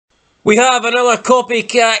We have another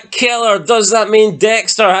copycat killer. Does that mean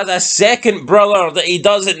Dexter has a second brother that he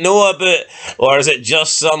doesn't know about? Or is it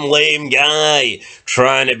just some lame guy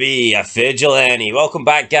trying to be a vigilante? Welcome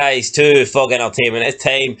back, guys, to Fog Entertainment. It's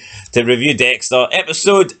time to review Dexter.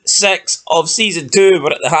 Episode 6 of Season 2.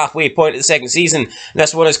 We're at the halfway point of the second season. And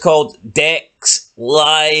this one is called Dex,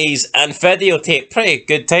 Lies, and Videotape. Pretty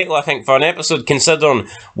good title, I think, for an episode, considering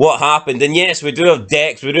what happened. And yes, we do have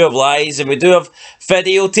Dex, we do have Lies, and we do have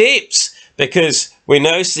Videotapes, because we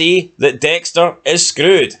now see that Dexter is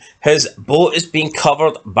screwed. His boat is being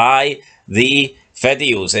covered by the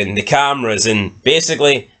videos and the cameras, and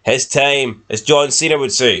basically his time, as John Cena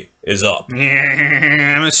would say, is up.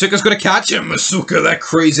 Masuka's going to catch him. Masuka, that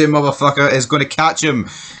crazy motherfucker, is going to catch him.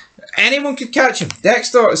 Anyone could catch him.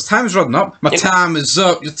 Dexter, his time's running up. My time is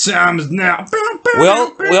up. Your time is now.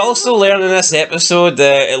 We also learn in this episode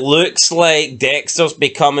that it looks like Dexter's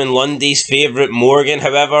becoming Lundy's favourite Morgan.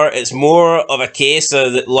 However, it's more of a case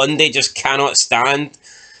of that Lundy just cannot stand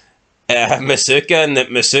Masuka, and that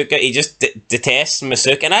Masuka, he just detests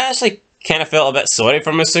Masuka. And I actually kind of felt a bit sorry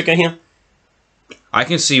for Masuka here. I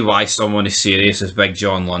can see why someone as serious as Big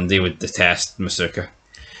John Lundy would detest Masuka.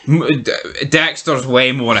 Dexter's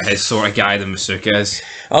way more of his sort of guy than Masuka is.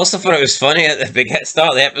 I also thought it was funny at the start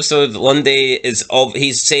of the episode, Lundy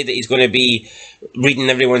he's said that he's going to be reading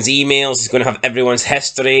everyone's emails, he's going to have everyone's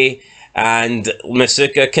history, and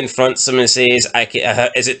Masuka confronts him and says,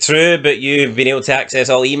 is it true about you being able to access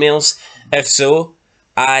all emails? If so,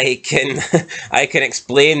 I can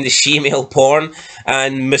explain the she-mail porn.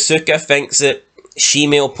 And Masuka thinks that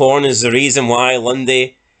she-mail porn is the reason why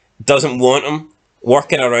Lundy doesn't want him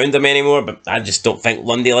working around him anymore, but I just don't think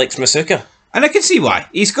Lundy likes Masuka. And I can see why.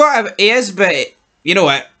 He is, but you know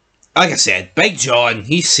what? Like I said, Big John,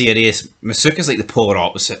 he's serious. Masuka's like the polar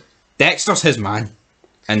opposite. Dexter's his man.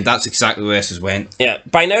 And that's exactly where this has went. Yeah.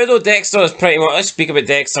 By now, though, Dexter is pretty much... Let's speak about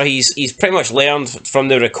Dexter. He's pretty much learned from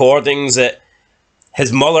the recordings that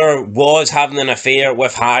his mother was having an affair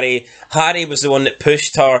with Harry. Harry was the one that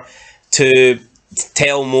pushed her to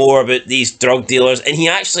tell more about these drug dealers, and he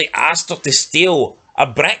actually asked her to steal a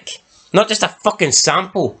brick, not just a fucking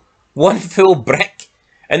sample, one full brick.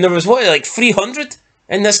 And there was, what, like 300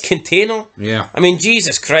 in this container? Yeah. I mean,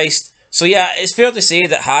 Jesus Christ. So yeah, it's fair to say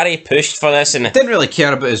that Harry pushed for this, and didn't really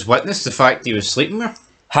care about his witness, the fact he was sleeping there.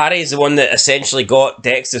 Harry's the one that essentially got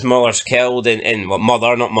Dexter's mother killed, and well,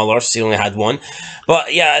 mother, not mothers, he only had one.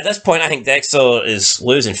 But yeah, at this point I think Dexter is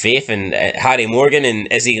losing faith in Harry Morgan, and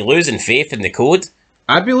is he losing faith in the code?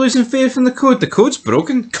 I'd be losing faith in the code. The code's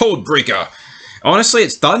broken. Code breaker. Honestly,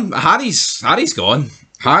 it's done. Harry's gone.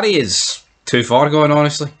 Harry is too far gone,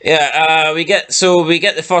 honestly. Yeah, we get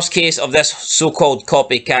the first case of this so-called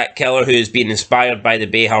copycat killer who is being inspired by the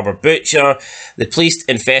Bay Harbor butcher. The police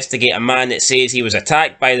investigate a man that says he was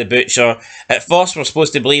attacked by the butcher. At first, we're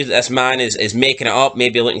supposed to believe that this man is making it up,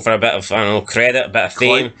 maybe looking for a bit of, I don't know, credit, a bit of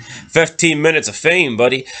fame. 15 minutes of fame,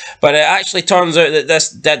 buddy. But it actually turns out that this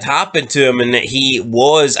did happen to him, and that he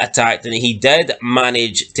was attacked, and he did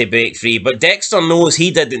manage to break free. But Dexter knows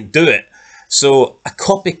he didn't do it. So a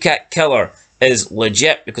copycat killer is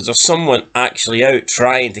legit, because there's someone actually out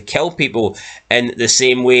trying to kill people in the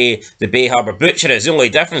same way the Bay Harbor butcher is. The only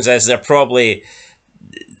difference is they're probably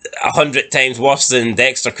 100 times worse than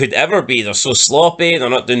Dexter could ever be. They're so sloppy, they're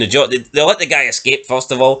not doing the job. They let the guy escape,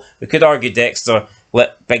 first of all. We could argue Dexter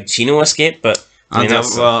let Big Chino escape, but I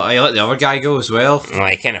let the other guy go as well. Well,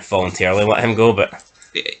 he kind of voluntarily let him go, but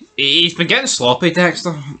he's been getting sloppy, Dexter.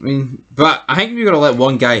 I mean, but I think if you're going to let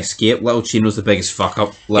one guy escape, Little Chino's the biggest fuck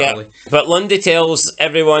up, literally. Yeah, but Lundy tells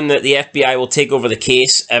everyone that the FBI will take over the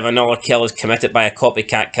case if another kill is committed by a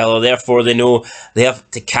copycat killer. Therefore, they know they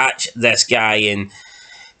have to catch this guy. And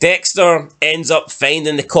Dexter ends up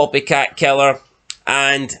finding the copycat killer,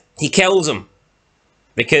 and he kills him,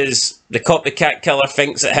 because the copycat killer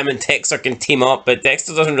thinks that him and Dexter can team up, but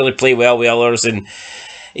Dexter doesn't really play well with others, and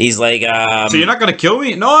he's like, so you're not going to kill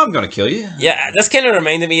me? No, I'm going to kill you. Yeah, this kind of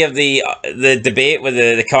reminded me of the debate with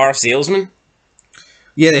the car salesman.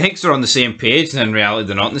 Yeah, they think they're on the same page, and in reality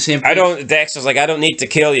they're not on the same page. Dexter's like, I don't need to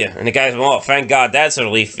kill you. And the guy's like, oh, thank God, that's a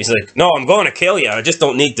relief. He's like, no, I'm going to kill you. I just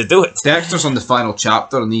don't need to do it. Dexter's on the final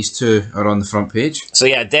chapter, and these two are on the front page. So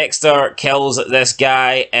yeah, Dexter kills this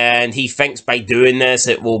guy, and he thinks by doing this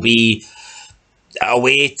it will be a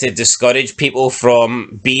way to discourage people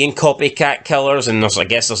from being copycat killers, and I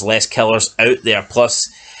guess there's less killers out there.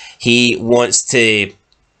 Plus, he wants to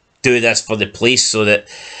do this for the police so that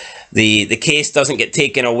the case doesn't get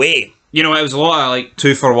taken away. You know, it was a lot of like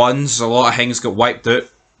 2-for-1s, a lot of things got wiped out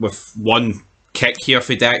with one kick here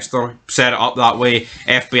for Dexter. Set it up that way,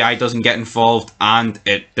 FBI doesn't get involved, and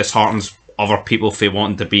it disheartens other people if they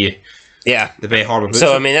wanted to be the Bay Harbour Butcher.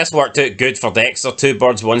 So, I mean, this worked out good for Dexter. 2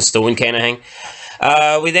 birds, 1 stone kind of thing.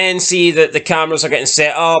 We then see that the cameras are getting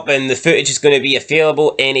set up and the footage is going to be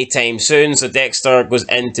available anytime soon. So Dexter goes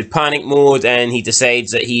into panic mode and he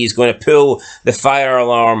decides that he's going to pull the fire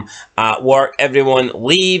alarm at work. Everyone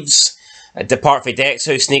leaves. Depart for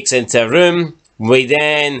Dexter, who sneaks into a room. We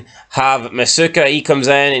then have Masuka. He comes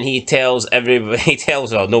in and he tells everybody,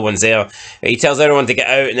 well, no one's there. He tells everyone to get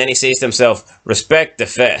out, and then he says to himself, "Respect the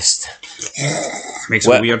fist." Makes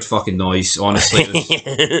a weird fucking noise, honestly.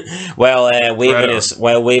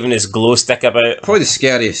 waving his glow stick about. Probably the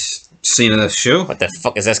scariest scene of this show. What the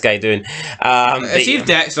fuck is this guy doing? If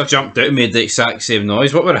Dexter jumped out and made the exact same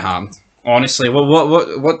noise, what would have happened? Honestly,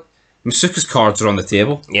 what? Masuka's cards are on the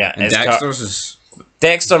table. Yeah, and Dexter's is.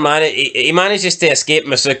 Dexter he manages to escape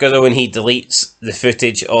Masuka though when he deletes the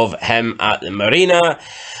footage of him at the marina.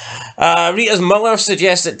 Rita's mother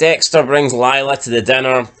suggests that Dexter brings Lila to the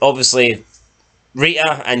dinner. Obviously,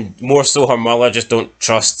 Rita, and more so her mother, just don't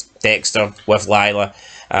trust Dexter with Lila.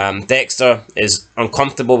 Dexter is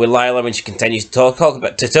uncomfortable with Lila when she continues to talk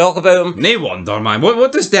about him. No wonder, man.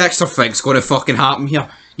 What does Dexter think's going to fucking happen here?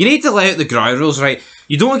 You need to lay out the ground rules, right?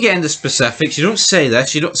 You don't get into specifics. You don't say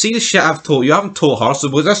this. You don't see the shit I've told you. You haven't told her, so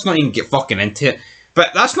let's not even get fucking into it. But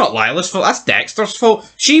that's not Lila's fault. That's Dexter's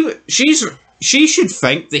fault. She should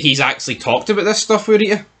think that he's actually talked about this stuff with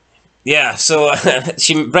Rita. Yeah, so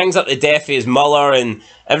she brings up the death of his mother, and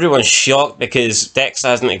everyone's shocked because Dexter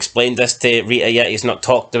hasn't explained this to Rita yet. He's not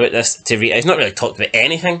talked about this to Rita. He's not really talked about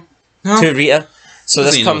anything to Rita. So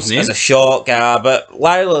this comes as a shock. But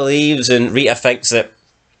Lila leaves, and Rita thinks that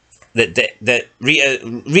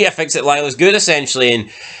Rita thinks that Lila's good, essentially, and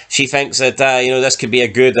she thinks that this could be a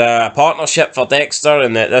good partnership for Dexter,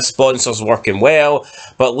 and that this sponsor's working well.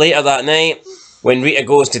 But later that night, when Rita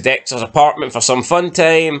goes to Dexter's apartment for some fun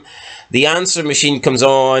time, the answer machine comes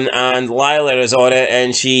on, and Lila is on it,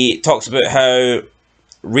 and she talks about how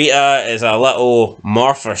Rita is a little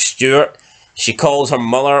Martha Stewart. She calls her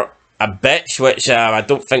mother a bitch, which I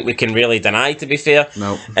don't think we can really deny, to be fair.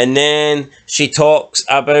 No. And then she talks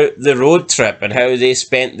about the road trip and how they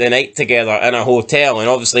spent the night together in a hotel. And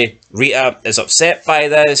obviously, Rita is upset by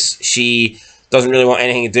this. She doesn't really want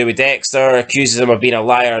anything to do with Dexter, accuses him of being a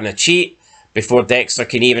liar and a cheat before Dexter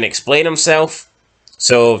can even explain himself.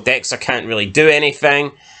 So Dexter can't really do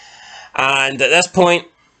anything. And at this point,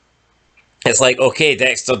 it's like, okay,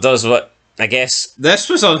 Dexter does what, I guess. This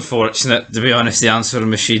was unfortunate, to be honest, the answering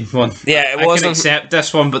machine one. Yeah, it wasn't. I can accept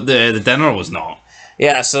this one, but the dinner was not.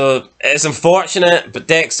 Yeah, so it's unfortunate, but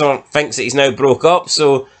Dexter thinks that he's now broke up,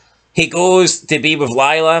 so he goes to be with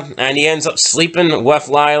Lila, and he ends up sleeping with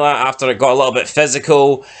Lila after it got a little bit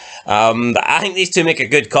physical. I think these two make a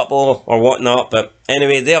good couple or whatnot, but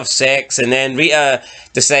anyway, they have sex, and then Rita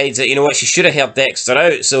decides that, you know what, she should have helped Dexter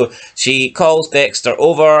out, so she calls Dexter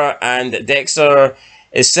over, and Dexter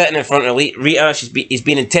is sitting in front of Rita. He's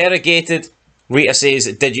been interrogated. Rita says,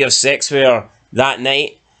 "Did you have sex with her that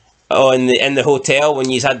night in the hotel when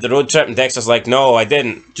you had the road trip?" And Dexter's like, "No, I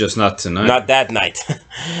didn't. Just not tonight. Not that night."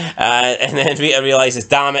 And then Rita realizes,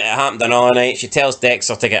 damn it, it happened another night. She tells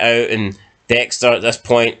Dexter to get out, and Dexter at this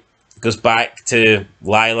point goes back to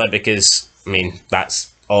Lila because, I mean,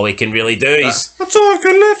 that's all he can really do. That's all I've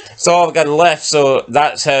got left. That's all I've got left. So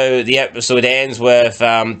that's how the episode ends, with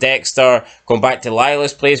Dexter going back to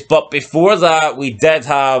Lila's place. But before that, we did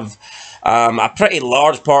have a pretty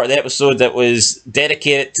large part of the episode that was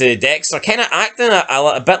dedicated to Dexter kind of acting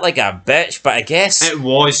a bit like a bitch, but I guess it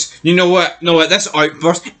was. You know what? No, this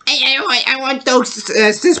outburst. I want those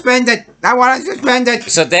suspended. I want to suspended.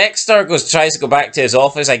 So Dexter tries to go back to his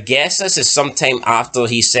office. I guess this is sometime after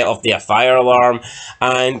he set off the fire alarm,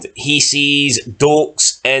 and he sees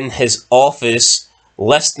Dokes in his office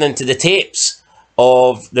listening to the tapes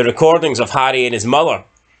of the recordings of Harry and his mother.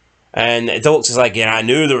 And Dokes is like, yeah, I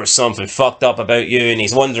knew there was something fucked up about you, and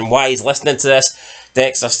he's wondering why he's listening to this.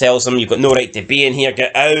 Dexter tells him, you've got no right to be in here,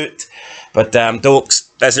 get out. But Dokes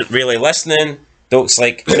isn't really listening. Dokes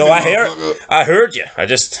like, no, I heard you. I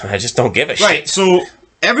just don't give a shit. Right, so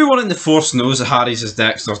everyone in the force knows that Harry's his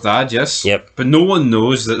Dexter's dad, yes? Yep. But no one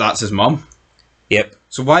knows that that's his mum. Yep.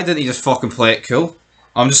 So why didn't he just fucking play it cool?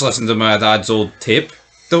 I'm just listening to my dad's old tape.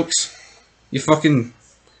 Dokes, you fucking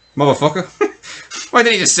motherfucker. Why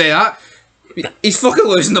didn't he just say that? He's fucking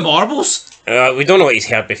losing the marbles. We don't know what he's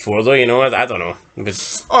heard before, though, you know. I don't know.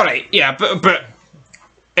 But alright, yeah, but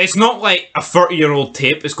it's not like a 30-year-old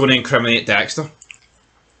tape is going to incriminate Dexter.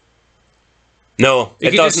 No,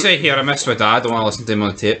 it doesn't. Just say, here, I miss my dad, I don't want to listen to him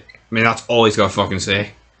on the tape. I mean, that's all he's got to fucking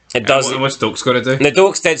say. It doesn't. What's Dokes got to do? Now,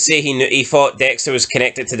 Dokes did say he thought Dexter was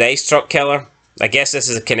connected to the ice truck killer. I guess this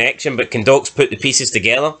is a connection, but can Dokes put the pieces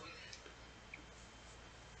together?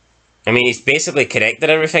 I mean, he's basically connected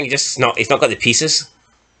everything. He's not got the pieces.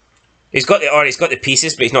 He's got the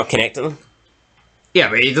pieces, but he's not connected them. Yeah,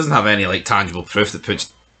 but he doesn't have any like tangible proof that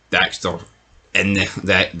puts Dexter in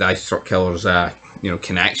the Ice Truck Killer's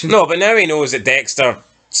connection. No, but now he knows that Dexter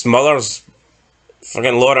smothers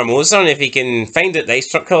fucking Laura Moser, and if he can find that the Ice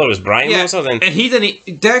Truck Killer was Brian Moser, then...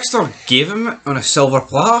 And Dexter gave him it on a silver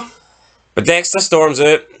platter. But Dexter storms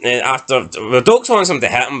out, and after... Well, Dokes wants him to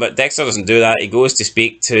hit him, but Dexter doesn't do that. He goes to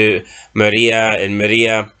speak to Maria, and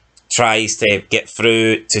Maria tries to get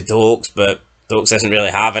through to Dokes, but Dokes isn't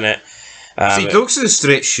really having it. See, Dokes is a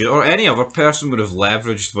straight shooter. Any other person would have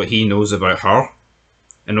leveraged what he knows about her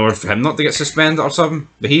in order for him not to get suspended or something.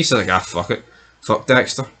 But he's like, fuck it. Fuck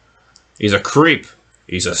Dexter. He's a creep.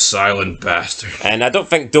 He's a silent bastard. And I don't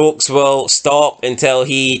think Dokes will stop until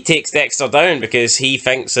he takes Dexter down, because he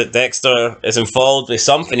thinks that Dexter is involved with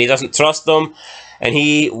something. He doesn't trust him, and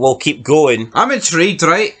he will keep going. I'm intrigued,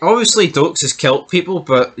 right? Obviously, Dokes has killed people,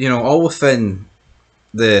 but, all within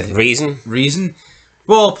the... Reason.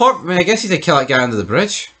 Well, I guess he did kill that guy under the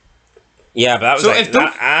bridge. Yeah, but that was I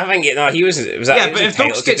think he was. But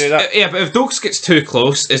if Dokes gets too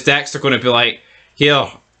close, is Dexter going to be like,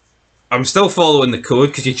 here, I'm still following the code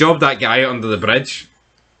because you jobbed that guy out under the bridge?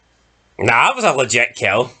 Nah, that was a legit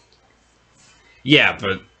kill. Yeah,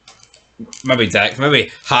 but maybe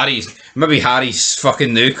Harry's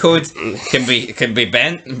fucking new code can be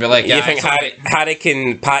bent and be like, you think Harry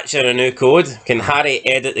can patch in a new code? Can Harry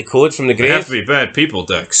edit the code from the grave? They have to be bad people,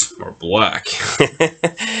 Dex, or black.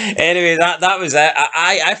 Anyway, that was it.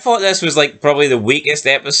 I thought this was like probably the weakest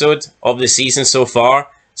episode of the season so far,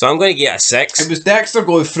 so I'm going to get a 6. It was Dexter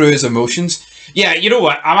going through his emotions. Yeah, you know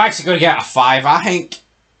what? I'm actually going to get a 5. I think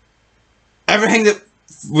everything that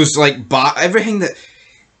was like everything that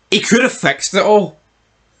he could have fixed it all.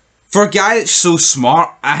 For a guy that's so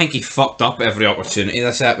smart, I think he fucked up every opportunity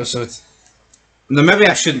this episode. Now, maybe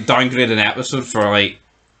I shouldn't downgrade an episode for like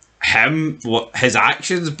his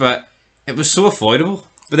actions, but it was so avoidable.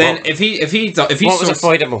 But then what was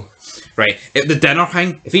avoidable? Right, the dinner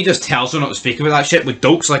thing. If he just tells her not to speak about that shit with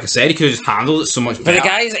Dokes, like I said, he could have just handled it so much better. But the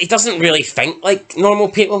guy, he doesn't really think like normal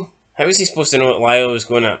people. How is he supposed to know what Lila was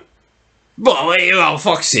going at? Well,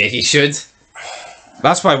 fuck's sake, he should.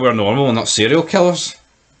 That's why we're normal and not serial killers.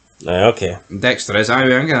 Okay. Dexter is. I'm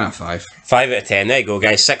getting a 5. 5 out of 10. There you go,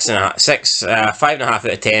 guys. 5.5 out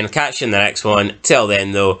of 10. Catch you in the next one. Till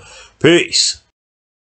then, though, peace.